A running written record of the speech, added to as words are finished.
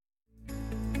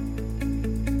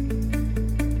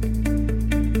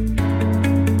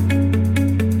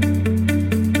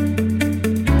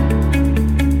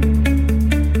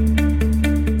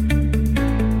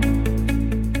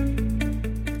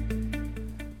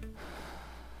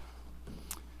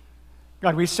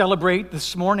God, we celebrate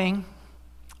this morning,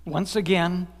 once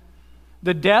again,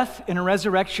 the death and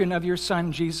resurrection of your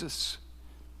Son, Jesus,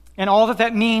 and all that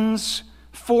that means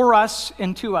for us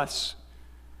and to us.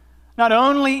 Not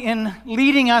only in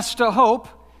leading us to hope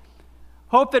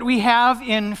that we have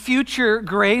in future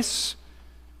grace,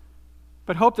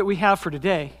 but hope that we have for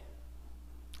today.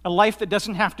 A life that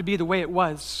doesn't have to be the way it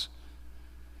was.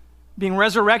 Being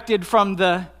resurrected from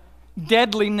the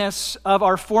deadliness of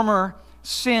our former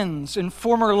sins and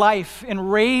former life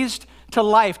and raised to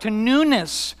life, to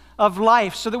newness of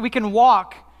life, so that we can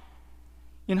walk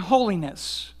in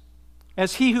holiness.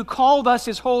 As He who called us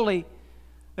is holy,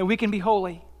 that we can be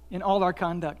holy in all our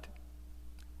conduct.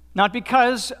 Not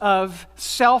because of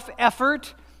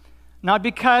self-effort, not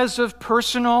because of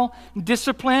personal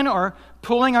discipline or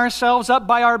pulling ourselves up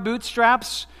by our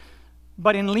bootstraps,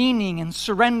 but in leaning and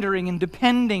surrendering and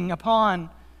depending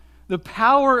upon the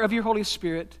power of your Holy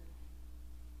Spirit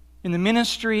in the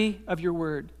ministry of your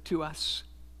word to us.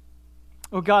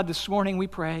 Oh God, this morning we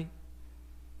pray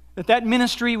that that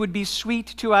ministry would be sweet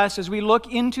to us as we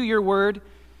look into your word,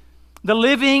 the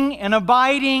living and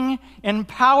abiding and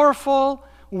powerful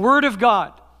word of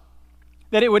God,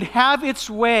 that it would have its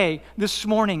way this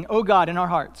morning, oh God, in our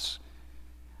hearts.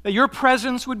 That your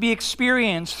presence would be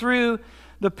experienced through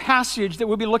the passage that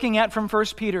we'll be looking at from 1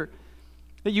 Peter.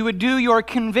 That you would do your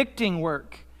convicting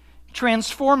work,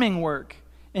 transforming work,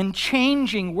 and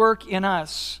changing work in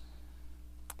us.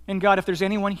 And God, if there's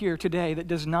anyone here today that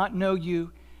does not know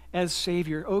you as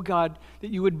Savior, oh God,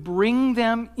 that you would bring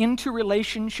them into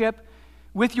relationship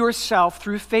with yourself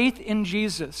through faith in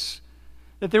Jesus.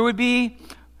 That there would be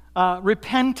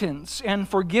repentance and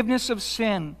forgiveness of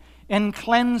sin and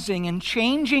cleansing and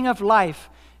changing of life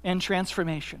and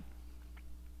transformation.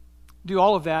 Do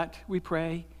all of that, we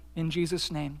pray, in Jesus'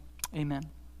 name. Amen.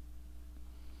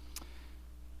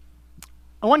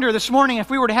 I wonder this morning if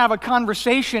we were to have a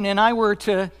conversation and I were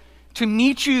to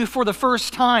meet you for the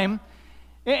first time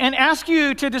and ask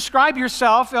you to describe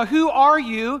yourself. Who are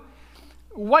you?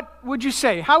 What would you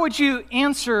say? How would you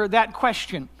answer that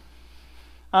question?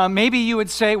 Maybe you would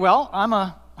say, well, I'm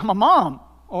a mom,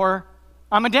 or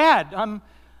I'm a dad, I'm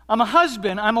a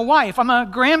husband, I'm a wife, I'm a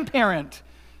grandparent.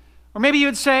 Or maybe you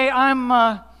would say, I'm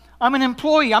an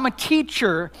employee, I'm a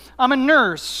teacher, I'm a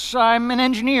nurse, I'm an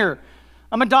engineer,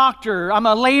 I'm a doctor, I'm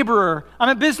a laborer, I'm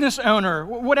a business owner.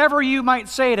 Whatever you might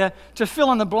say to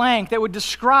fill in the blank that would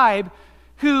describe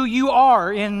who you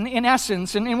are in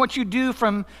essence and what you do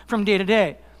from day to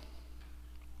day.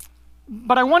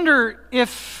 But I wonder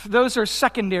if those are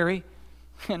secondary,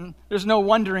 and there's no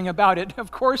wondering about it.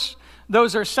 Of course,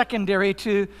 those are secondary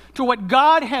to what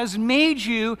God has made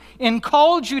you and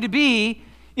called you to be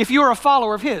if you're a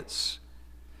follower of His.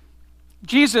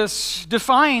 Jesus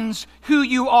defines who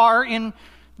you are in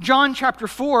John chapter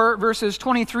 4, verses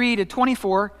 23 to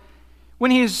 24,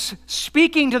 when He's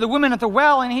speaking to the woman at the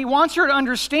well, and He wants her to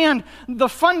understand the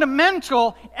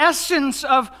fundamental essence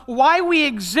of why we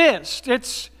exist.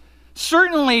 It's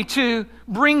certainly to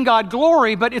bring God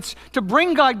glory, but it's to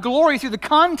bring God glory through the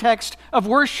context of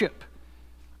worship.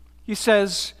 He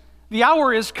says, the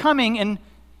hour is coming and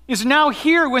is now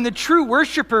here when the true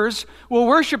worshipers will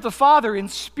worship the Father in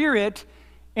spirit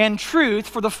and truth,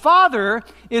 for the Father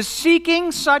is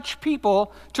seeking such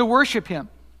people to worship Him.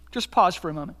 Just pause for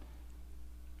a moment.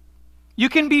 You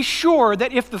can be sure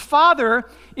that if the Father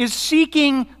is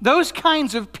seeking those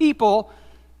kinds of people,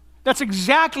 that's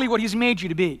exactly what He's made you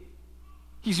to be.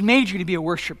 He's made you to be a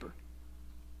worshiper.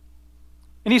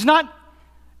 And He's not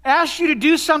asked you to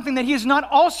do something that He has not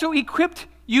also equipped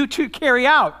you to carry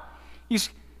out. He's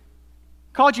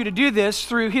called you to do this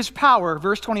through His power.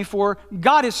 Verse 24,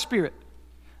 God is spirit.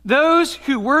 Those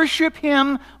who worship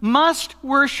Him must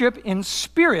worship in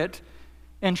spirit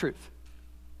and truth.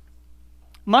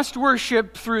 Must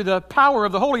worship through the power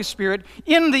of the Holy Spirit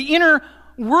in the inner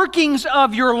workings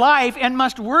of your life, and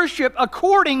must worship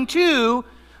according to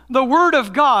the Word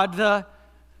of God,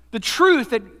 the truth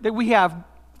that we have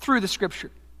through the Scripture.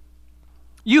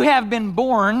 You have been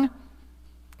born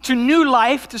to new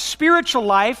life, to spiritual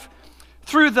life,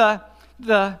 through the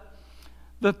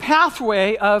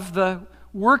pathway of the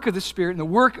work of the Spirit and the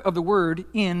work of the Word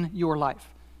in your life.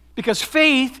 Because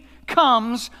faith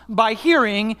comes by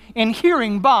hearing, and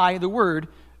hearing by the Word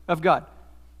of God.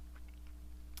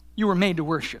 You were made to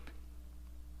worship.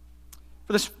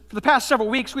 For the past several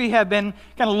weeks, we have been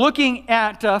kind of looking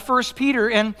at 1 Peter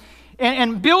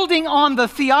and building on the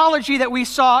theology that we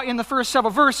saw in the first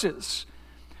several verses.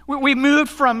 We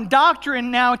moved from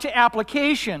doctrine now to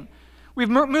application. We've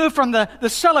moved from the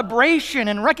celebration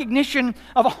and recognition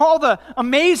of all the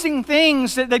amazing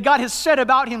things that God has said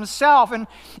about himself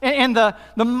and the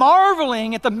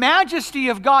marveling at the majesty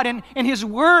of God and his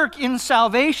work in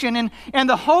salvation and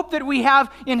the hope that we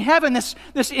have in heaven,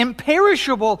 this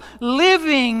imperishable,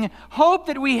 living hope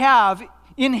that we have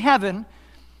in heaven,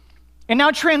 and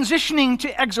now transitioning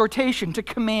to exhortation, to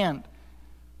command.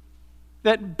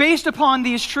 That based upon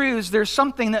these truths, there's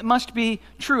something that must be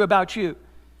true about you.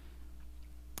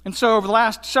 And so over the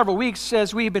last several weeks,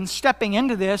 as we've been stepping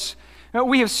into this,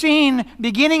 we have seen,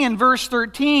 beginning in verse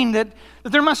 13, that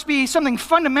there must be something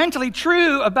fundamentally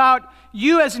true about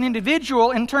you as an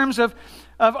individual in terms of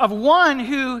one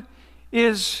who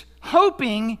is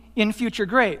hoping in future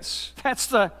grace. That's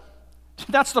the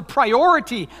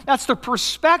priority. That's the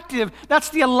perspective. That's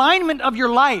the alignment of your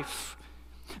life.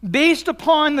 Based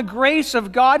upon the grace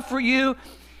of God for you,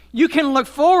 you can look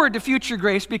forward to future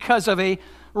grace because of a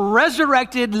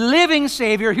resurrected, living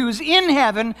Savior who's in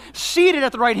heaven, seated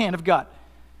at the right hand of God.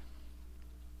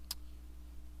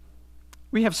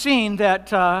 We have seen that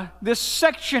this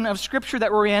section of Scripture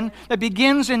that we're in, that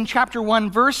begins in chapter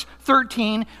 1, verse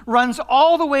 13, runs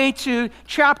all the way to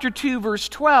chapter 2, verse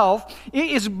 12,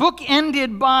 is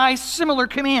bookended by similar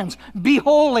commands. Be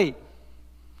holy.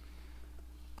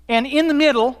 And in the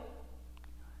middle,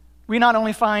 we not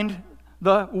only find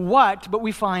the what, but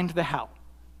we find the how.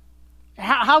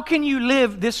 How can you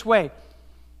live this way?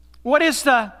 What is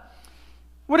the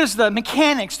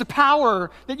mechanics, the power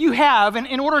that you have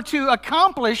in order to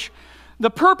accomplish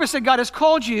the purpose that God has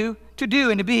called you to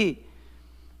do and to be?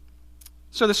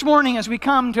 So this morning, as we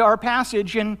come to our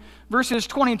passage in verses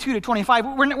 22 to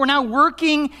 25, we're now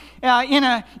working in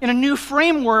a new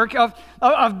framework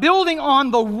of building on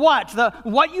the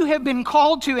what you have been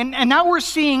called to, and now we're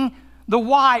seeing the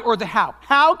why or the how.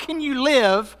 How can you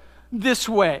live this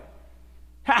way?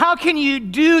 How can you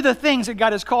do the things that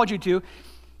God has called you to?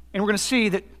 And we're going to see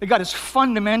that God has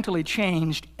fundamentally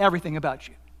changed everything about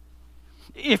you.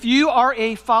 If you are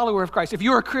a follower of Christ, if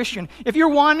you're a Christian, if you're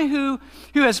one who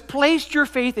has placed your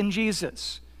faith in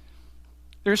Jesus,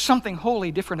 there's something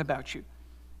wholly different about you.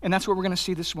 And that's what we're going to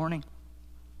see this morning.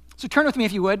 So turn with me,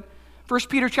 if you would. 1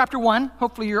 Peter chapter 1.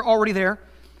 Hopefully you're already there.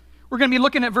 We're going to be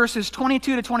looking at verses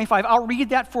 22 to 25. I'll read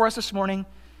that for us this morning,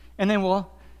 and then we'll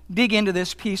dig into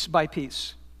this piece by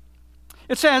piece.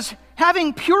 It says,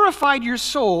 having purified your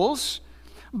souls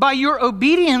by your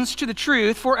obedience to the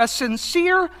truth for a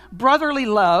sincere brotherly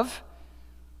love,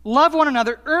 love one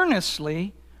another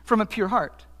earnestly from a pure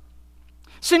heart.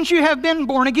 Since you have been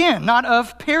born again, not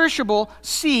of perishable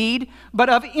seed, but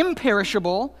of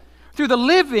imperishable, through the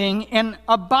living and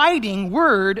abiding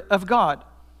word of God.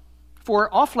 For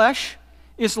all flesh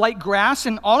is like grass,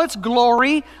 and all its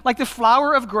glory like the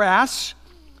flower of grass.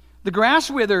 The grass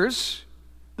withers,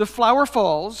 the flower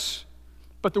falls,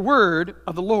 but the word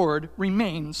of the Lord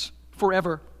remains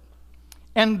forever.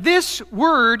 And this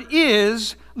word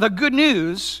is the good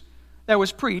news that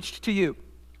was preached to you.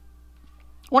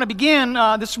 I want to begin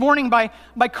this morning by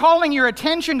calling your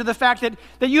attention to the fact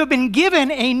that you have been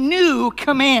given a new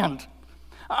command.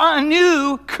 A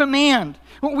new command.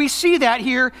 We see that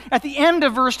here at the end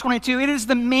of verse 22. It is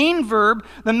the main verb,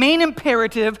 the main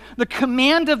imperative, the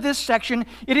command of this section.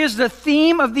 It is the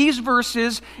theme of these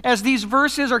verses, as these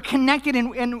verses are connected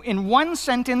in one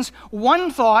sentence,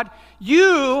 one thought.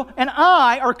 You and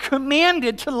I are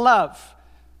commanded to love.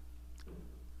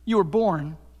 You were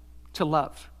born to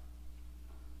love.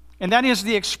 And that is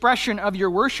the expression of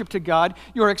your worship to God,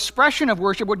 your expression of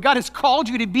worship, what God has called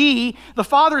you to be. The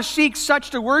Father seeks such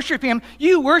to worship Him.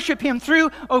 You worship Him through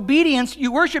obedience.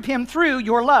 You worship Him through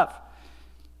your love.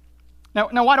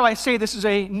 Now, why do I say this is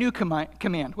a new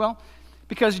command? Well,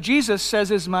 because Jesus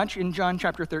says as much in John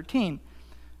chapter 13,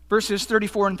 verses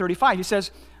 34 and 35. He says,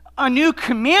 a new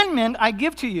commandment I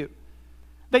give to you,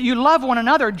 that you love one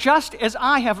another just as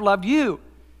I have loved you.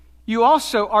 You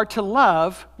also are to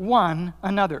love one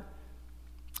another.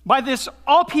 By this,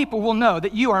 all people will know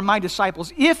that you are my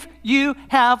disciples, if you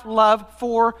have love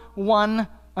for one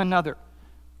another.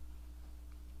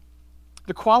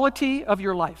 The quality of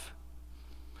your life,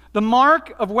 the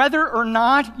mark of whether or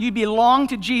not you belong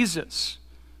to Jesus,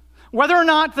 whether or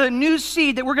not the new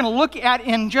seed that we're going to look at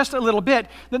in just a little bit,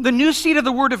 the new seed of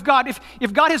the Word of God,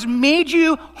 if God has made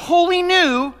you wholly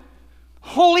new,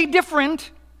 wholly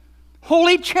different,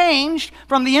 wholly changed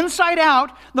from the inside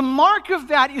out, the mark of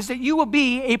that is that you will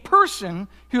be a person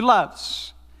who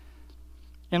loves.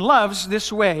 And loves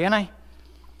this way. And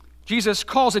Jesus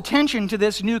calls attention to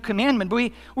this new commandment.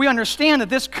 But we understand that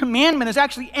this commandment is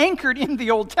actually anchored in the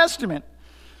Old Testament.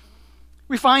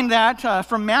 We find that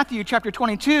from Matthew chapter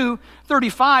 22,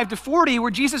 35 to 40,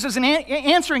 where Jesus is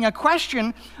answering a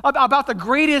question about the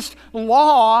greatest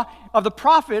law of the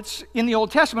prophets in the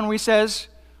Old Testament, where he says,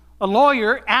 a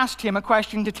lawyer asked him a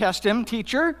question to test him,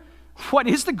 "Teacher, what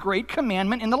is the great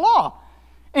commandment in the law?"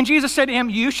 And Jesus said to him,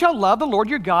 "You shall love the Lord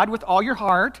your God with all your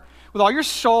heart, with all your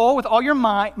soul, with all your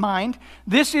mind.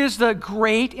 This is the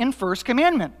great and first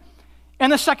commandment.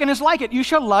 And the second is like it. You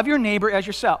shall love your neighbor as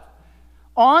yourself.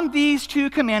 On these two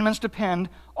commandments depend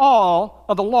all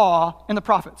of the law and the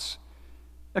prophets."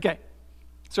 Okay,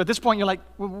 so at this point you're like,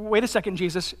 wait a second,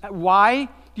 Jesus, why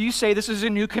do you say this is a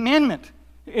new commandment?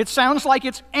 It sounds like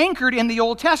it's anchored in the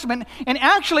Old Testament, and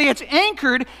actually it's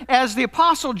anchored, as the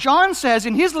Apostle John says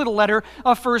in his little letter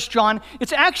of 1 John,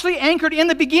 it's actually anchored in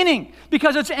the beginning,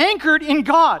 because it's anchored in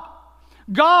God.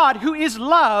 God, who is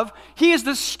love, He is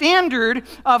the standard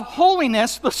of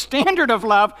holiness, the standard of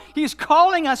love. He's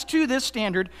calling us to this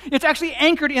standard. It's actually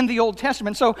anchored in the Old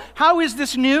Testament. So how is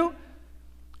this new?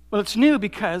 Well, it's new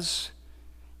because,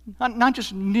 not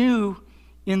just new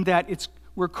in that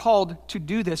we're called to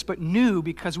do this, but new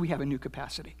because we have a new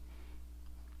capacity.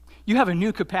 You have a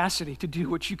new capacity to do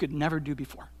what you could never do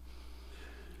before.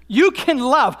 You can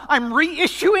love. I'm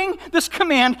reissuing this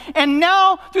command, and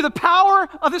now through the power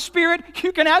of the Spirit,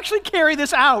 you can actually carry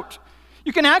this out.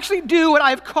 You can actually do what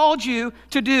I've called you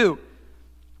to do.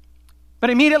 But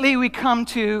immediately we come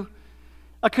to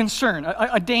a concern,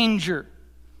 a danger.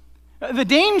 The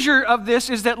danger of this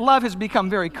is that love has become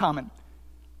very common.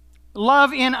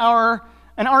 Love in our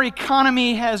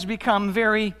economy has become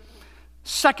very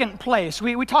second place.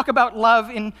 We talk about love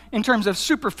in terms of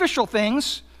superficial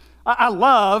things. I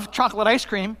love chocolate ice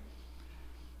cream.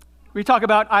 We talk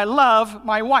about, I love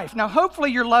my wife. Now,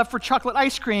 hopefully your love for chocolate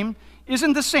ice cream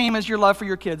isn't the same as your love for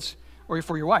your kids or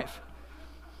for your wife.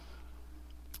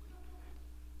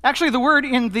 Actually, the word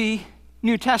in the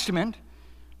New Testament,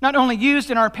 not only used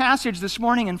in our passage this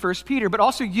morning in 1 Peter, but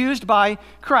also used by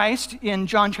Christ in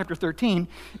John chapter 13,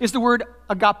 is the word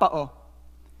agapao.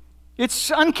 It's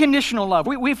unconditional love.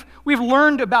 We've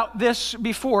learned about this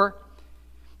before.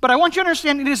 But I want you to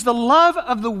understand it is the love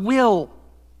of the will.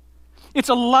 It's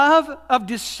a love of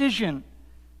decision.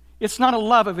 It's not a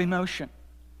love of emotion.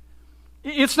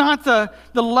 It's not the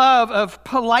love of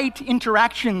polite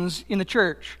interactions in the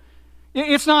church.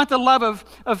 It's not the love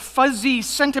of fuzzy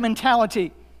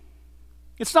sentimentality.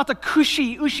 It's not the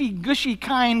cushy, ushy, gushy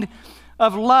kind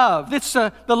of love. It's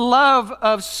the love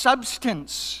of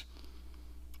substance.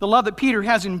 The love that Peter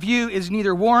has in view is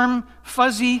neither warm,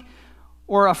 fuzzy,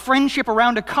 or a friendship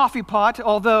around a coffee pot,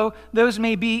 although those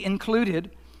may be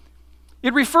included.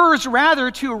 It refers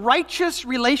rather to righteous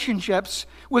relationships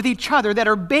with each other that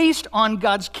are based on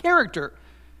God's character,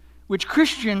 which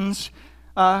Christians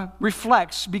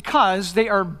reflects because they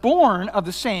are born of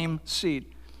the same seed.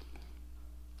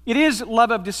 It is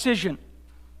love of decision,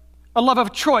 a love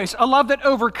of choice, a love that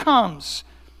overcomes,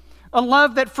 a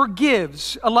love that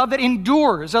forgives, a love that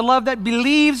endures, a love that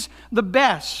believes the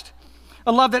best,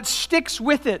 a love that sticks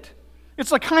with it. It's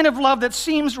the kind of love that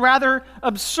seems rather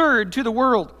absurd to the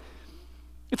world.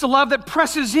 It's a love that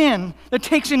presses in, that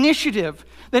takes initiative,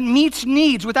 that meets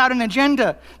needs without an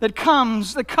agenda, that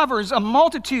covers a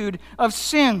multitude of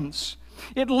sins.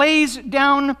 It lays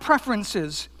down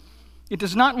preferences. It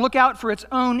does not look out for its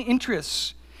own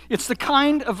interests. It's the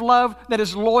kind of love that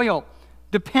is loyal,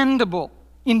 dependable,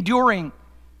 enduring.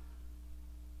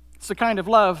 It's the kind of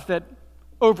love that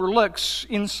overlooks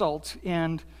insult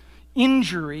and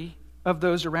injury of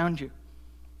those around you.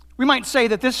 We might say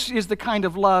that this is the kind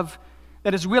of love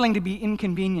that is willing to be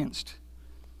inconvenienced.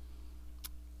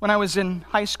 When I was in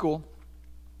high school,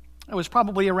 I was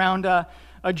probably around a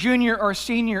junior or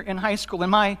senior in high school, and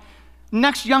my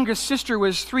next youngest sister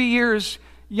was 3 years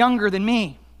younger than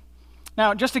me.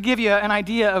 Now, just to give you an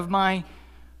idea of my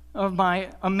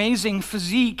amazing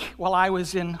physique while I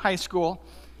was in high school,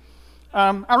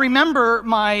 I remember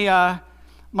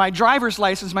my driver's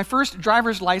license, my first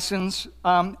driver's license,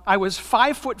 I was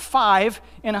 5'5"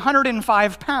 and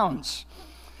 105 pounds.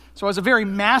 So I was a very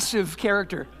massive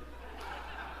character.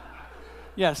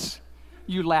 Yes,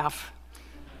 you laugh.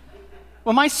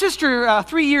 Well, my sister,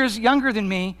 3 years younger than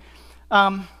me,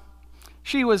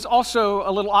 she was also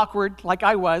a little awkward like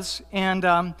I was. And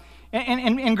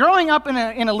growing up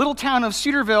in a little town of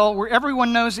Cedarville where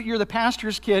everyone knows that you're the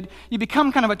pastor's kid, you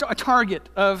become kind of a target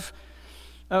of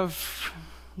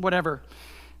whatever,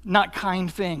 not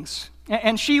kind things.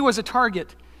 And she was a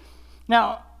target.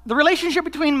 Now, the relationship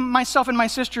between myself and my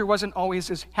sister wasn't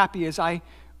always as happy as I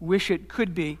wish it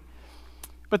could be.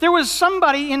 But there was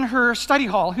somebody in her study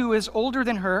hall who was older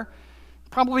than her,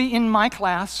 probably in my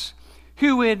class,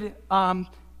 who would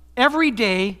every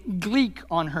day gleek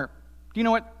on her. Do you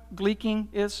know what gleeking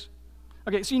is?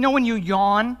 Okay, so you know when you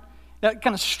yawn, that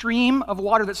kind of stream of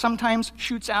water that sometimes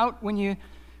shoots out when you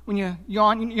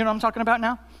yawn, you know what I'm talking about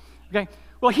now? Okay,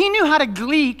 well, he knew how to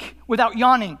gleek without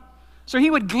yawning. So he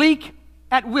would gleek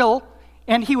at will,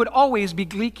 and he would always be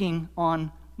gleeking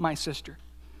on my sister.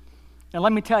 Now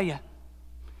let me tell you,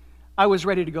 I was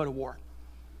ready to go to war.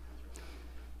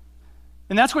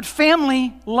 And that's what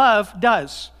family love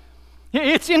does.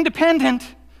 It's independent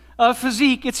of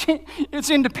physique. It's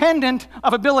independent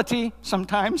of ability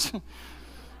sometimes.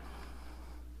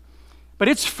 But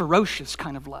it's ferocious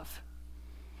kind of love.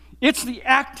 It's the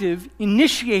active,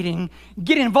 initiating,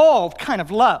 get involved kind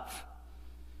of love.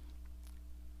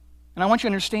 And I want you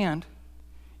to understand,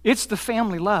 it's the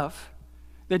family love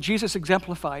that Jesus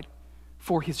exemplified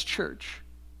for his church.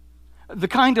 The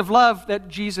kind of love that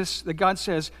God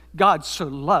says, God so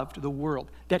loved the world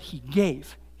that he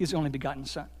gave his only begotten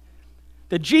Son.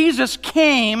 That Jesus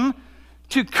came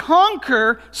to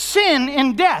conquer sin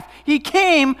and death. He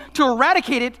came to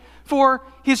eradicate it for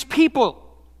his people.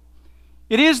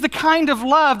 It is the kind of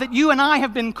love that you and I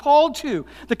have been called to,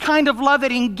 the kind of love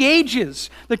that engages,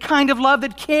 the kind of love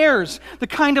that cares, the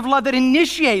kind of love that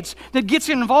initiates, that gets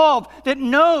involved, that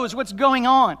knows what's going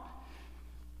on.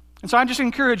 And so I just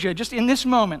encourage you, just in this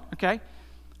moment, okay,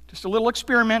 just a little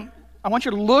experiment. I want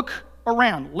you to look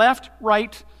around, left,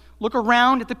 right, look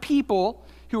around at the people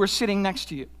who are sitting next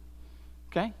to you,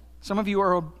 okay? Some of you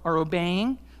are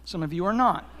obeying, some of you are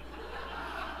not.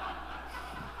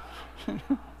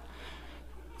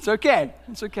 It's okay.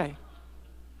 It's okay.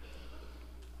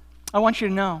 I want you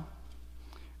to know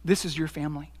this is your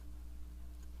family.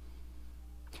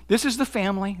 This is the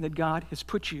family that God has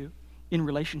put you in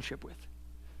relationship with.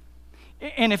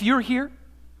 And if you're here,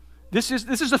 this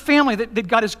is the family that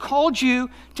God has called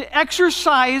you to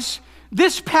exercise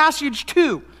this passage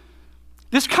to.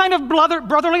 This kind of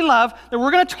brotherly love that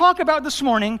we're going to talk about this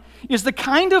morning is the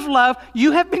kind of love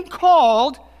you have been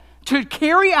called to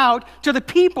carry out to the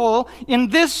people in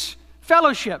this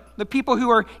fellowship, the people who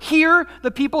are here,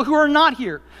 the people who are not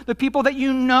here, the people that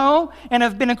you know and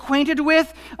have been acquainted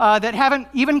with that haven't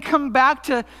even come back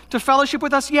to fellowship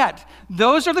with us yet.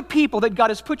 Those are the people that God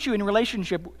has put you in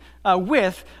relationship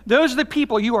with. Those are the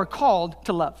people you are called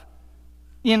to love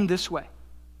in this way.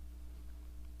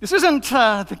 This isn't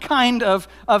the kind of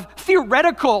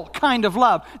theoretical kind of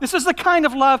love. This is the kind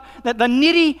of love that the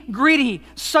nitty-gritty,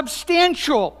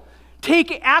 substantial,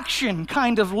 take action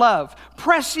kind of love,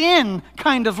 press in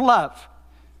kind of love.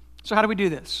 So how do we do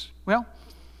this? Well,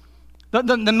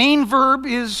 the main verb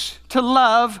is to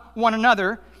love one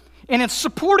another, and it's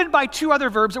supported by two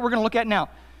other verbs that we're going to look at now.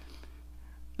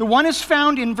 The one is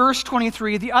found in verse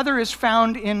 23, the other is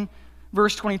found in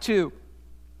verse 22.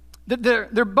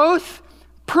 They're both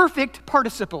perfect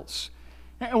participles.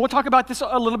 And we'll talk about this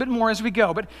a little bit more as we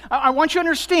go, but I want you to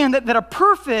understand that a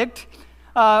perfect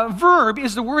verb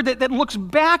is the word that looks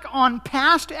back on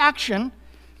past action,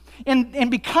 and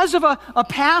because of a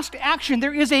past action,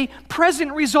 there is a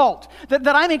present result,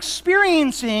 that I'm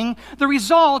experiencing the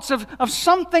results of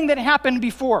something that happened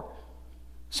before.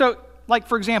 So, like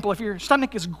for example, if your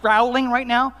stomach is growling right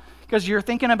now because you're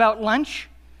thinking about lunch,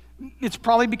 it's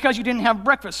probably because you didn't have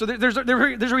breakfast. So there's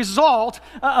a result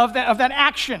of that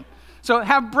action. So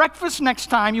have breakfast next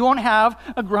time, you won't have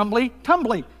a grumbly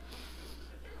tumbly.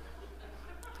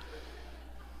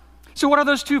 So what are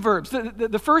those two verbs?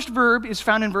 The first verb is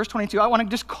found in verse 22. I want to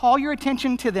just call your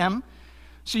attention to them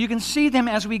so you can see them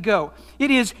as we go. It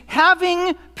is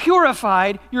having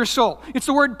purified your soul. It's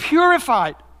the word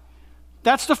purified.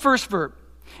 That's the first verb.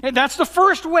 And that's the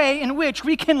first way in which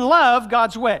we can love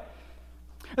God's way.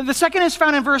 The second is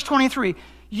found in verse 23.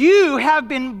 You have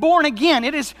been born again.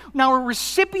 It is now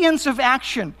recipients of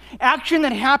action. Action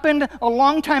that happened a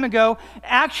long time ago.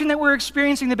 Action that we're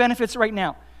experiencing the benefits right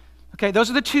now. Okay,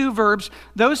 those are the two verbs.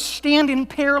 Those stand in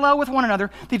parallel with one another.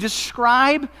 They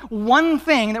describe one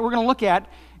thing that we're going to look at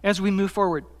as we move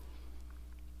forward.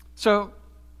 So,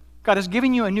 God has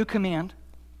given you a new command.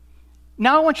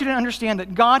 Now I want you to understand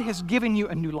that God has given you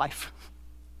a new life.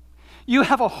 You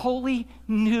have a wholly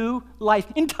new life,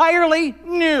 entirely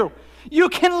new. You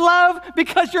can love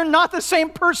because you're not the same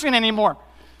person anymore.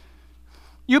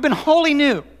 You've been wholly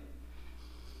new.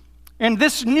 And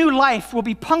this new life will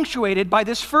be punctuated by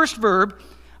this first verb,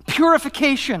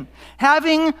 purification.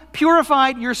 Having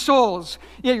purified your souls,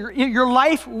 your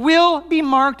life will be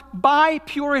marked by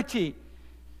purity.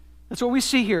 That's what we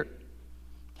see here.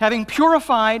 Having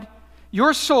purified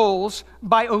your souls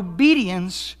by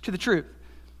obedience to the truth.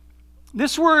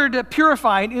 This word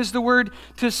purified is the word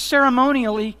to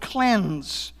ceremonially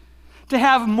cleanse, to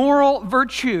have moral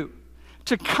virtue,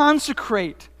 to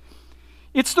consecrate.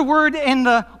 It's the word in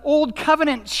the Old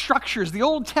Covenant structures, the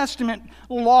Old Testament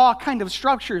law kind of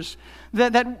structures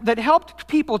that helped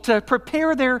people to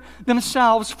prepare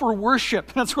themselves for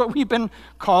worship. That's what we've been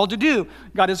called to do.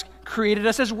 God has created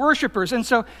us as worshipers. And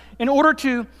so in order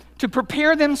to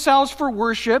prepare themselves for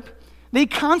worship, they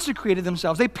consecrated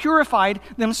themselves. They purified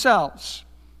themselves.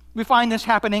 We find this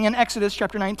happening in Exodus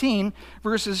chapter 19,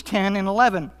 verses 10 and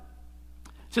 11.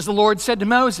 It says, the Lord said to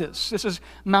Moses, this is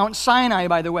Mount Sinai,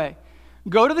 by the way,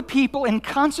 go to the people and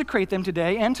consecrate them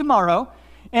today and tomorrow,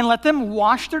 and let them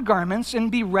wash their garments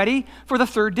and be ready for the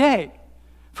third day.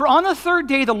 For on the third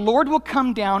day the Lord will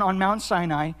come down on Mount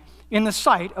Sinai in the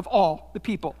sight of all the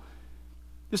people.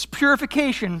 This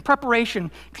purification,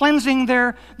 preparation, cleansing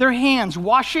their hands,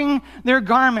 washing their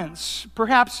garments,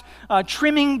 perhaps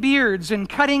trimming beards and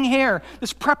cutting hair,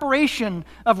 this preparation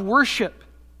of worship.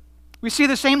 We see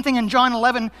the same thing in John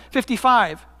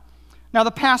 11:55. Now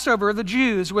the Passover of the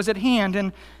Jews was at hand,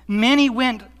 and many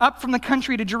went up from the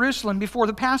country to Jerusalem before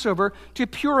the Passover to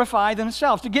purify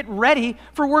themselves, to get ready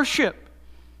for worship.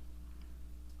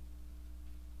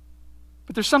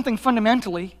 But there's something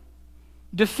fundamentally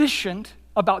deficient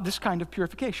about this kind of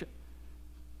purification.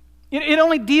 It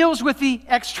only deals with the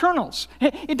externals.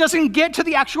 It doesn't get to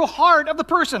the actual heart of the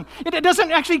person. It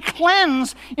doesn't actually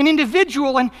cleanse an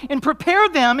individual and prepare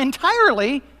them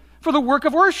entirely for the work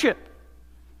of worship.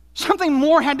 Something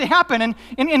more had to happen,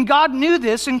 and God knew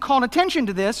this and called attention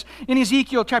to this in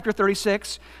Ezekiel chapter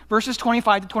 36, verses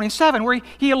 25 to 27, where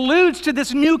he alludes to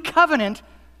this new covenant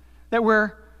that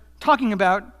we're talking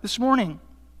about this morning.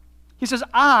 He says,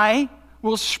 I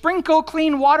will sprinkle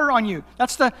clean water on you.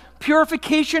 That's the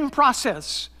purification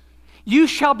process. You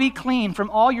shall be clean from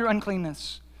all your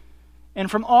uncleanness, and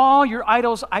from all your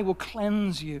idols I will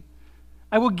cleanse you.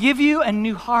 I will give you a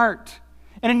new heart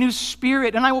and a new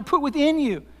spirit, and I will put within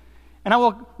you. And I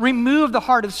will remove the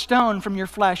heart of stone from your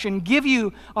flesh and give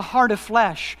you a heart of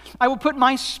flesh. I will put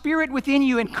my spirit within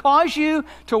you and cause you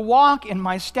to walk in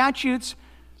my statutes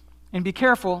and be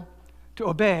careful to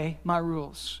obey my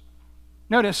rules.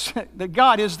 Notice that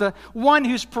God is the one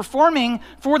who's performing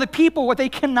for the people what they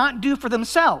cannot do for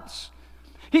themselves.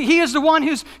 He is the one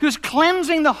who's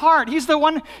cleansing the heart. He's the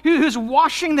one who's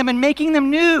washing them and making them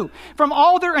new from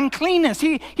all their uncleanness.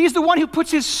 He's the one who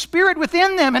puts his spirit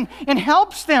within them and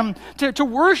helps them to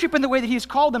worship in the way that he's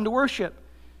called them to worship.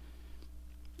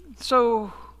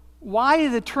 So why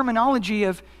the terminology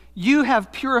of you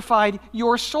have purified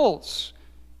your souls?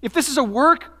 If this is a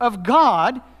work of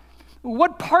God,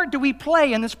 what part do we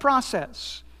play in this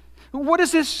process? What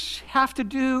does this have to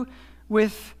do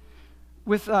with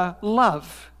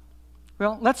love?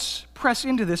 Well, let's press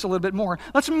into this a little bit more.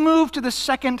 Let's move to the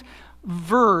second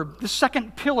verb, the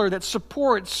second pillar that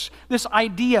supports this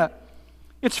idea.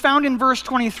 It's found in verse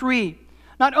 23.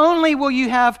 Not only will you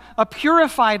have a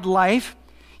purified life,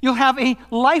 you'll have a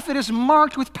life that is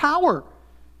marked with power.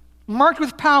 Marked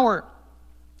with power.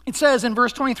 It says in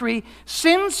verse 23,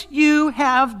 since you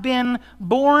have been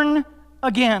born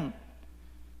again.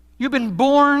 You've been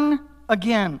born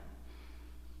again.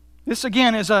 This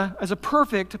again is a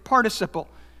perfect participle.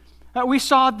 We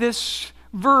saw this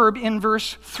verb in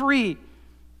verse 3.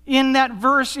 In that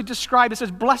verse it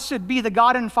says, blessed be the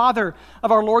God and Father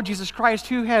of our Lord Jesus Christ,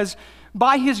 who has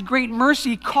by his great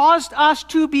mercy caused us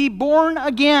to be born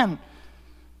again.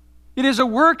 It is a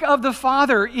work of the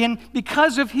Father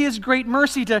because of his great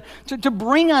mercy to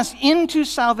bring us into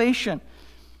salvation.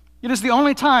 It is the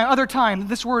only other time that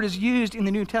this word is used in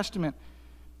the New Testament.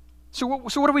 So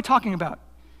what are we talking about?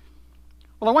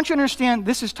 Well, I want you to understand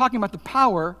this is talking about the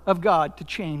power of God to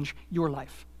change your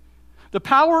life. The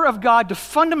power of God to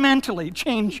fundamentally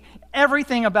change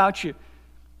everything about you.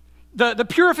 The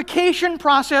purification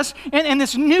process and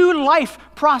this new life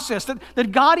process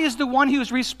that God is the one who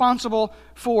is responsible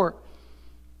for.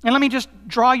 And let me just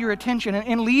draw your attention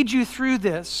and lead you through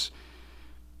this.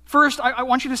 First, I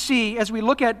want you to see, as we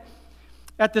look at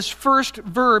this first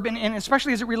verb, and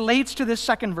especially as it relates to this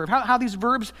second verb, how these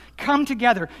verbs come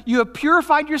together. You have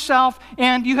purified yourself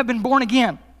and you have been born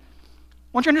again. I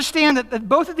want you to understand that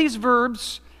both of these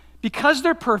verbs, because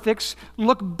they're perfects,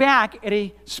 look back at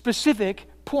a specific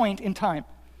point in time.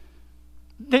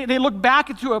 They look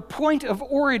back to a point of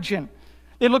origin.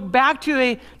 They look back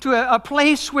to a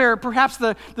place where perhaps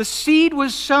the seed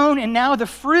was sown and now the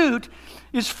fruit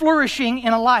is flourishing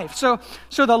in a life. So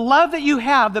the love that you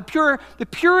have, the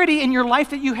purity in your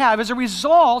life that you have is a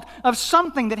result of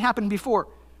something that happened before.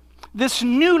 This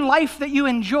new life that you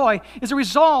enjoy is a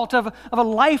result of a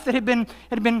life that had been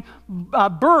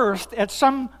birthed at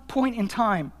some point in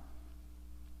time.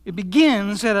 It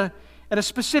begins at a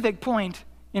specific point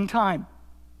in time.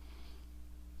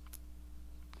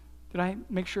 Did I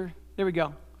make sure? There we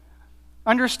go.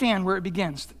 Understand where it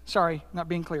begins. Sorry, not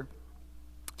being clear.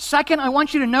 Second, I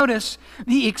want you to notice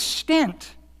the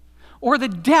extent or the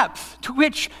depth to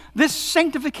which this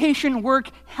sanctification work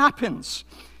happens.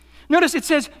 Notice it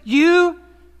says, you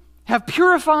have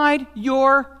purified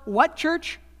your what,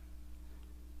 church?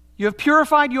 You have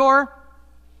purified your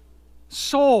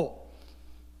soul.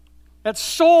 That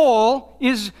soul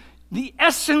is the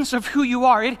essence of who you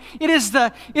are. It is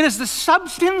the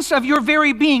substance of your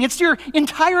very being. It's your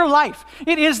entire life.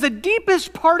 It is the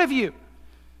deepest part of you.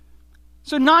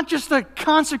 So not just the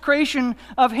consecration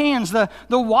of hands, the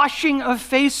washing of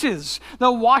faces,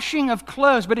 the washing of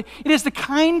clothes, but it is the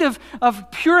kind of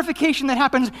purification that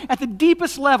happens at the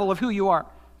deepest level of who you are.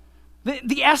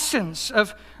 The essence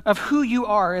of who you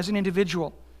are as an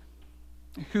individual.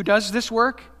 Who does this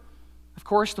work? Of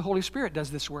course, the Holy Spirit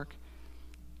does this work.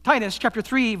 Titus chapter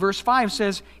 3, verse 5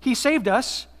 says, He saved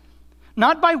us,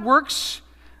 not by works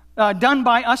done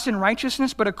by us in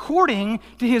righteousness, but according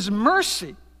to His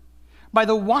mercy, by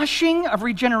the washing of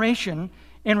regeneration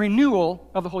and renewal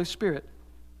of the Holy Spirit.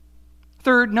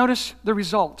 Third, notice the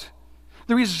result.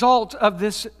 The result of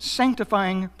this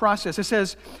sanctifying process. It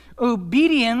says,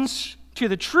 obedience to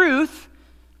the truth.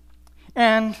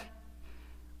 And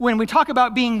when we talk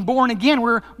about being born again,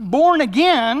 we're born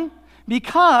again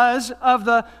because of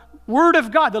the Word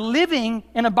of God, the living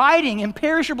and abiding,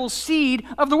 imperishable seed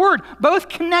of the Word, both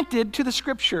connected to the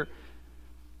Scripture.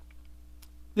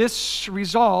 This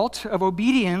result of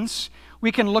obedience,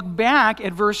 we can look back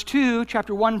at verse 2,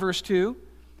 chapter 1, verse 2.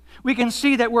 We can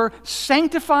see that we're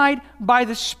sanctified by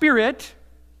the Spirit,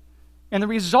 and the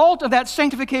result of that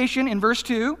sanctification in verse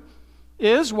 2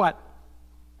 is what?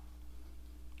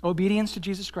 Obedience to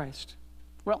Jesus Christ.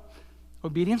 Well,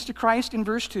 obedience to Christ in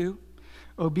verse 2,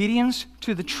 obedience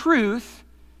to the truth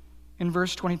in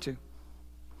verse 22.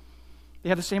 They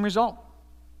have the same result.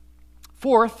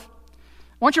 Fourth,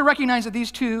 I want you to recognize that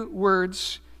these two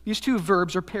words, these two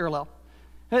verbs are parallel.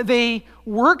 They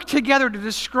work together to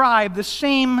describe the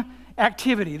same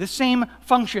activity, the same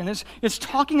function. It's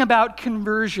talking about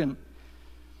conversion.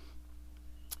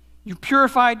 You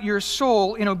purified your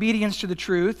soul in obedience to the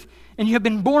truth, and you have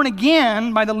been born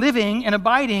again by the living and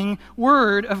abiding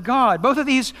Word of God. Both of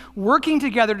these working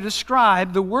together to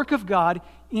describe the work of God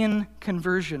in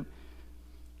conversion.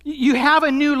 You have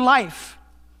a new life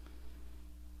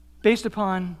based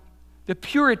upon the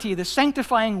purity, the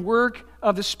sanctifying work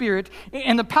of the Spirit,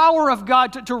 and the power of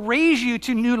God to raise you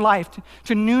to new life,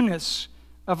 to newness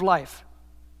of life.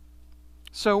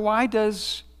 So why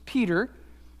does Peter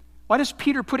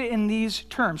put it in these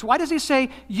terms? Why does he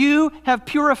say, you have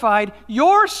purified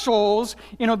your souls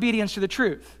in obedience to the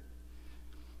truth?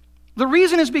 The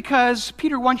reason is because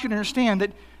Peter wants you to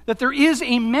understand that there is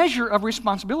a measure of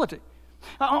responsibility.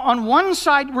 On one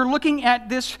side, we're looking at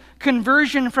this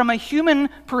conversion from a human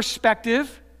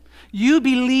perspective. You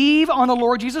believe on the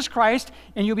Lord Jesus Christ,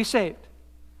 and you'll be saved.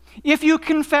 If you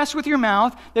confess with your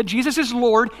mouth that Jesus is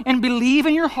Lord and believe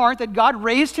in your heart that God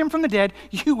raised him from the dead,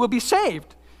 you will be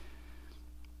saved.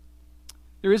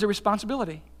 There is a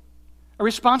responsibility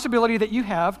that you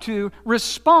have to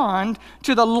respond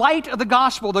to the light of the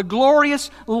gospel, the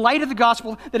glorious light of the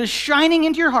gospel that is shining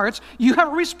into your hearts. You have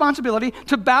a responsibility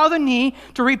to bow the knee,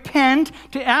 to repent,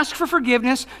 to ask for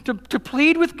forgiveness, to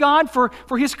plead with God for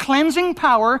his cleansing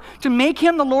power, to make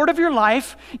him the Lord of your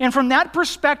life. And from that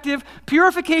perspective,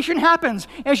 purification happens.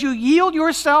 As you yield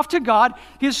yourself to God,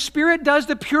 his Spirit does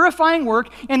the purifying work,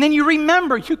 and then you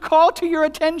remember, you call to your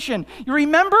attention, you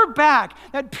remember back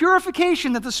that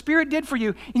purification that the Spirit did for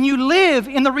you, and you live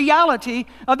in the reality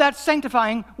of that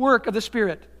sanctifying work of the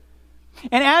Spirit.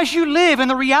 And as you live in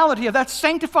the reality of that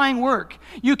sanctifying work,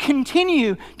 you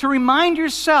continue to remind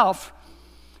yourself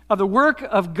of the work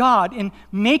of God in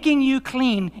making you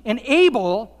clean and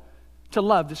able to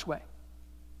love this way.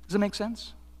 Does that make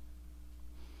sense?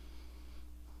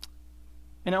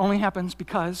 And it only happens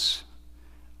because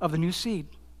of the new seed.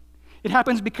 It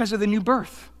happens because of the new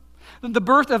birth. The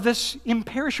birth of this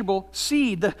imperishable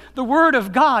seed, the Word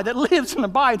of God that lives and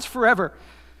abides forever.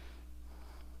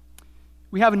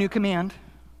 We have a new command.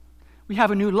 We have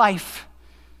a new life.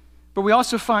 But we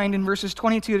also find in verses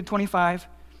 22 to 25,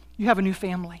 you have a new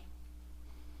family.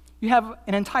 You have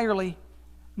an entirely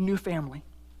new family.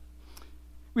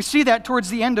 We see that towards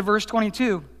the end of verse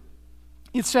 22.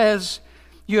 It says,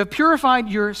 you have purified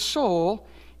your soul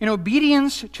in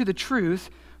obedience to the truth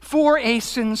for a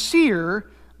sincere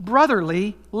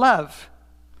brotherly love.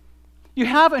 You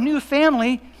have a new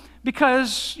family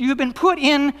because you've been put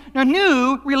in a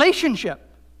new relationship.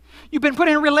 You've been put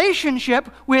in a relationship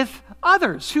with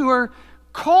others who are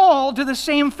called to the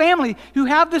same family, who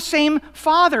have the same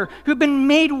Father, who've been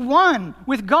made one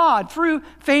with God through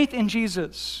faith in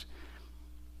Jesus.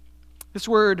 This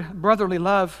word, brotherly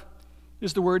love,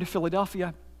 is the word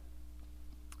Philadelphia.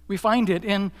 We find it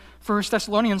in 1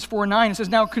 Thessalonians 4:9. It says,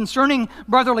 "Now concerning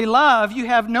brotherly love, you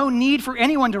have no need for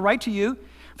anyone to write to you,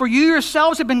 for you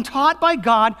yourselves have been taught by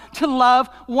God to love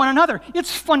one another."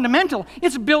 It's fundamental.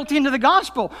 It's built into the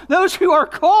gospel. Those who are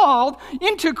called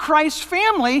into Christ's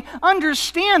family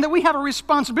understand that we have a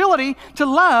responsibility to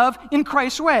love in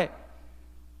Christ's way.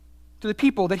 To the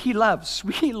people that He loves.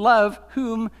 We love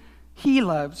whom He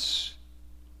loves.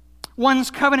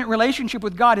 One's covenant relationship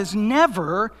with God is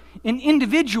never an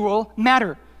individual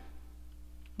matter.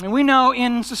 And we know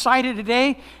in society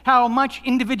today how much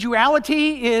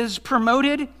individuality is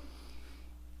promoted.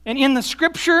 And in the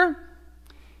Scripture,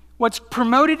 what's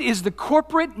promoted is the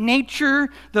corporate nature,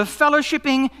 the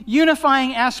fellowshipping,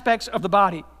 unifying aspects of the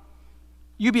body.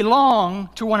 You belong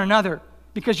to one another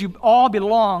because you all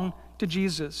belong to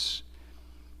Jesus.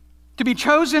 To be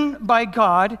chosen by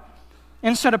God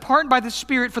and set apart by the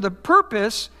Spirit for the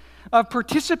purpose of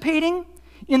participating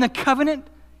in the covenant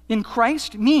in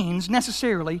Christ means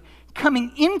necessarily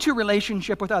coming into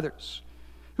relationship with others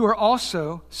who are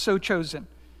also so chosen.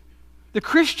 The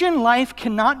Christian life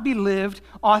cannot be lived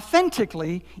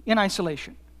authentically in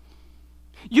isolation.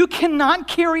 You cannot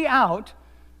carry out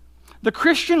the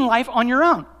Christian life on your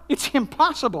own. It's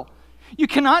impossible. You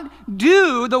cannot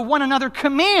do the one another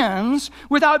commands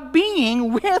without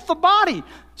being with the body,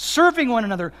 serving one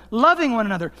another, loving one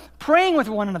another, praying with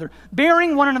one another,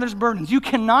 bearing one another's burdens. You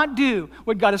cannot do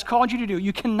what God has called you to do.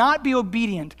 You cannot be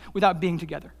obedient without being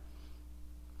together.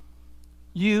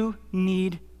 You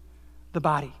need the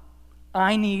body.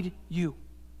 I need you.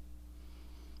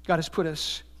 God has put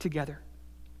us together.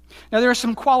 Now, there are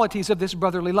some qualities of this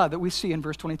brotherly love that we see in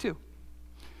verse 22.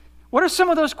 What are some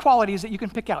of those qualities that you can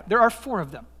pick out? There are 4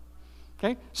 of them.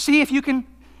 Okay? See if you can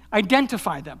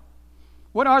identify them.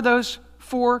 What are those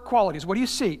 4 qualities? What do you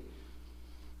see?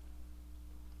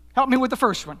 Help me with the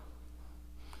first one.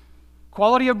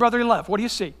 Quality of brotherly love. What do you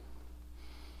see?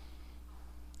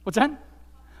 What's that?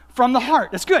 From the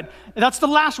heart. That's good. That's the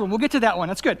last one. We'll get to that one.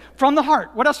 That's good. From the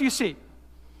heart. What else do you see?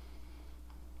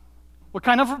 What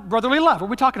kind of brotherly love are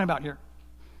we talking about here?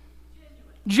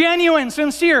 Genuine,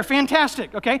 sincere,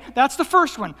 fantastic. Okay, that's the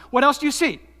first one. What else do you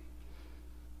see?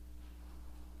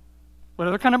 What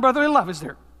other kind of brotherly love is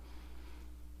there?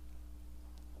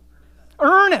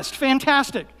 Earnest,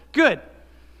 fantastic, good.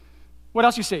 What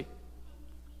else do you see?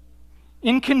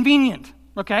 Inconvenient,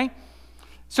 okay?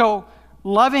 So,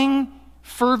 loving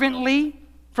fervently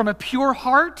from a pure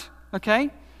heart, okay?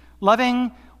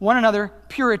 Loving one another,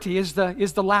 purity is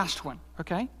the last one,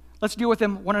 okay? Let's deal with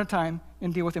them one at a time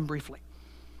and deal with them briefly.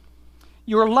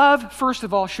 Your love, first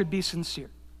of all, should be sincere.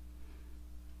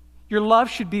 Your love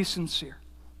should be sincere.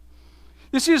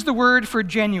 This is the word for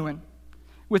genuine,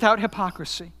 without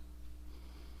hypocrisy.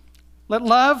 Let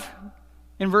love,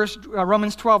 in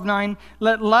Romans 12:9,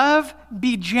 let love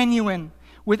be genuine,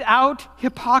 without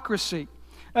hypocrisy.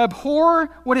 Abhor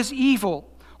what is evil.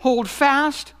 Hold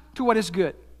fast to what is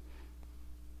good.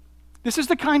 This is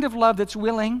the kind of love that's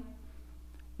willing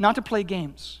not to play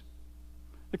games.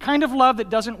 The kind of love that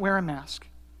doesn't wear a mask.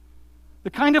 The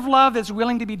kind of love that's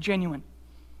willing to be genuine.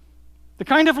 The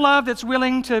kind of love that's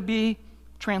willing to be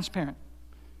transparent.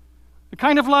 The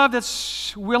kind of love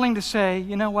that's willing to say,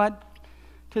 you know what,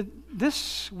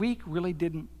 this week really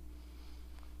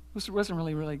wasn't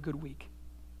really a good week.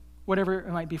 Whatever it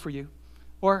might be for you.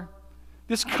 Or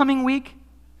this coming week,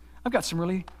 I've got some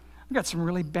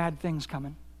really bad things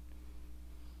coming.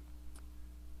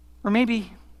 Or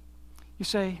maybe you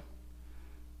say,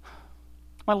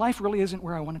 my life really isn't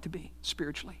where I want it to be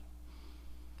spiritually.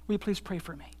 Will you please pray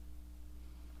for me?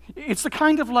 It's the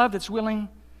kind of love that's willing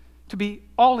to be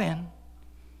all in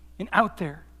and out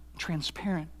there,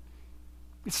 transparent.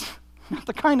 It's not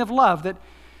the kind of love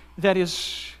that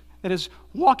is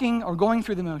walking or going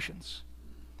through the motions.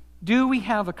 Do we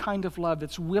have a kind of love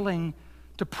that's willing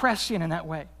to press in that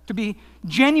way, to be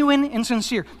genuine and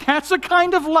sincere? That's the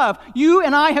kind of love you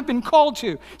and I have been called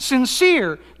to.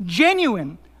 Sincere,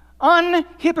 genuine,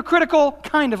 unhypocritical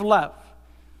kind of love.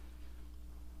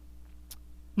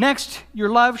 Next, your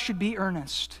love should be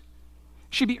earnest.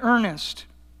 Should be earnest.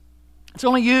 It's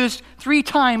only used 3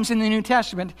 times in the New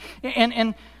Testament,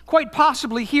 and quite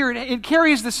possibly here it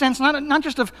carries the sense not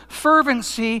just of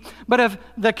fervency, but of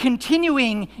the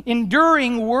continuing,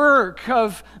 enduring work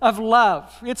of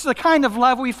love. It's the kind of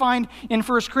love we find in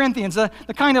 1 Corinthians, the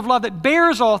kind of love that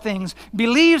bears all things,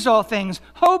 believes all things,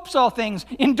 hopes all things,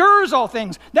 endures all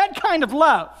things. That kind of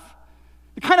love.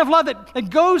 The The kind of love that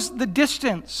goes the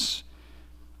distance.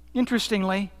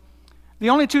 Interestingly, the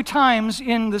only two times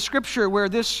in the Scripture where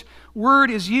this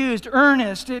word is used,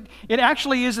 earnest, it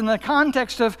actually is in the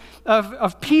context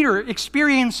of Peter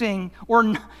experiencing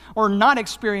or not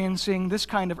experiencing this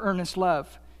kind of earnest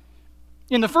love.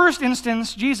 In the first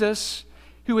instance, Jesus,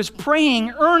 who was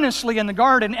praying earnestly in the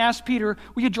garden, asked Peter,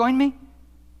 will you join me?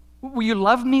 Will you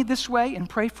love me this way and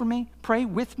pray for me? Pray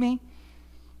with me?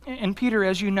 And Peter,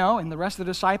 as you know, and the rest of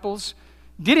the disciples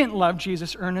didn't love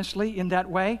Jesus earnestly in that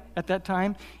way at that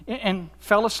time and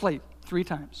fell asleep 3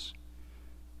 times.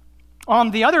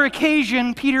 On the other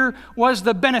occasion, Peter was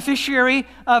the beneficiary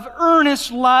of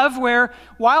earnest love, where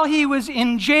while he was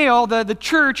in jail, the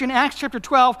church in Acts chapter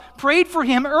 12 prayed for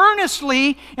him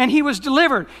earnestly, and he was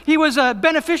delivered. He was a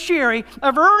beneficiary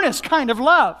of earnest kind of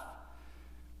love.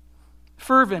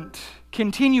 Fervent,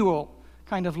 continual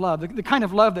kind of love, the kind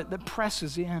of love that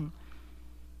presses in.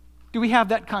 Do we have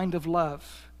that kind of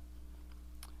love?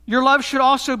 Your love should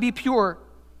also be pure,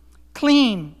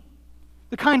 clean,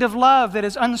 the kind of love that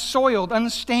is unsoiled,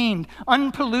 unstained,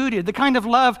 unpolluted, the kind of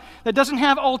love that doesn't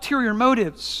have ulterior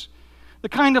motives, the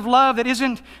kind of love that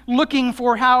isn't looking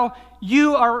for how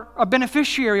you are a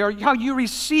beneficiary or how you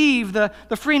receive the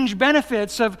fringe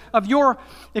benefits of your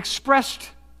expressed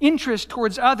interest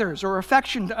towards others or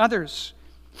affection to others.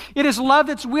 It is love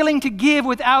that's willing to give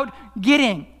without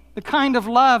getting, the kind of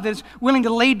love that is willing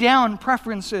to lay down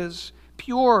preferences,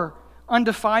 pure,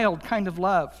 undefiled kind of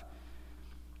love.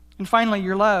 And finally,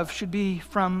 your love should be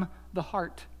from the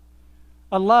heart.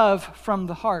 A love from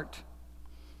the heart.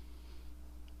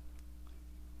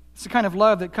 It's the kind of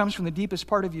love that comes from the deepest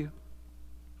part of you.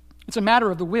 It's a matter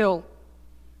of the will,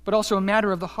 but also a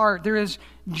matter of the heart. There is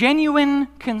genuine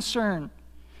concern,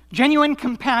 genuine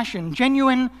compassion,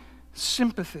 genuine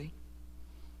sympathy.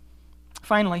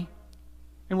 Finally,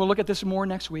 and we'll look at this more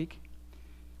next week,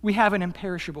 we have an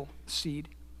imperishable seed.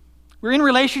 We're in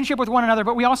relationship with one another,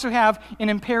 but we also have an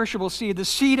imperishable seed, the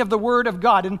seed of the Word of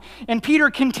God. And Peter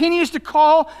continues to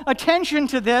call attention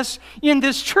to this in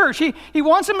this church. He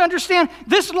wants them to understand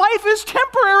this life is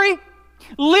temporary.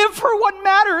 Live for what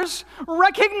matters.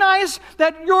 Recognize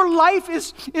that your life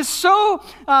is so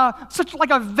such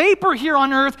like a vapor here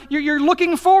on earth. You're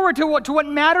looking forward to what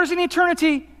matters in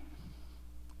eternity.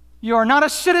 You are not a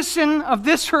citizen of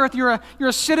this earth. You're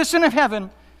a citizen of heaven.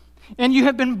 And you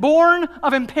have been born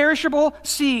of imperishable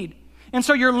seed. And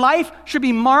so your life should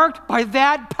be marked by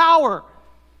that power,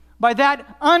 by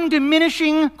that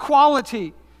undiminishing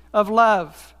quality of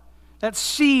love. That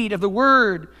seed of the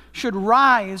Word should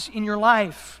rise in your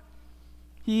life.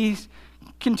 He's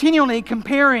continually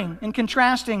comparing and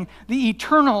contrasting the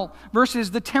eternal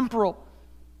versus the temporal.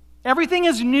 Everything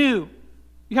is new.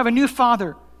 You have a new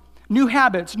father, new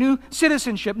habits, new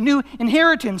citizenship, new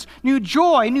inheritance, new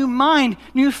joy, new mind,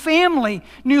 new family,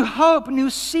 new hope, new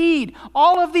seed.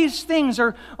 All of these things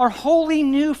are wholly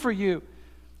new for you.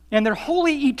 And they're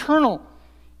wholly eternal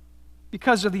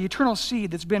because of the eternal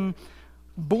seed that's been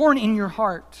born in your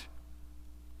heart.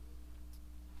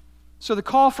 So the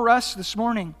call for us this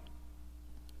morning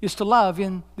is to love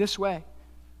in this way.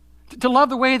 To love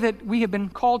the way that we have been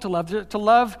called to love. To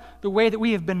love the way that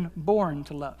we have been born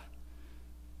to love.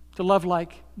 To love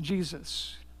like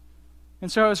Jesus.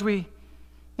 And so as we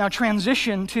now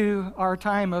transition to our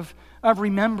time of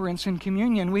remembrance and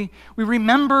communion, we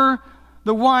remember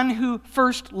the one who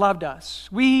first loved us.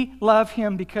 We love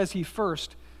him because he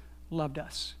first loved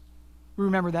us. We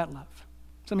remember that love.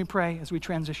 So let me pray as we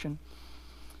transition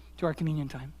to our communion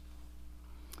time.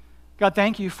 God,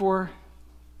 thank you for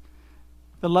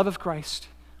the love of Christ.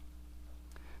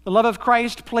 The love of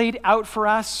Christ played out for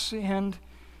us and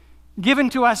given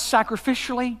to us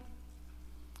sacrificially,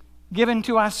 given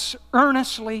to us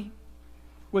earnestly,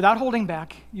 without holding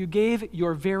back. You gave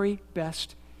your very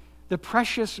best, the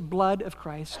precious blood of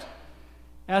Christ,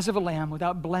 as of a lamb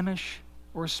without blemish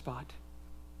or spot.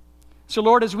 So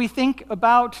Lord, as we think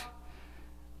about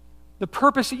the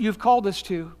purpose that you've called us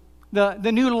to,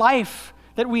 the new life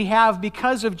that we have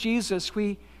because of Jesus,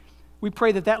 we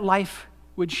pray that life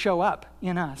would show up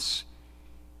in us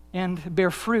and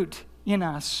bear fruit in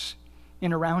us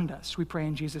and around us. We pray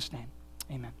in Jesus' name.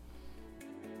 Amen.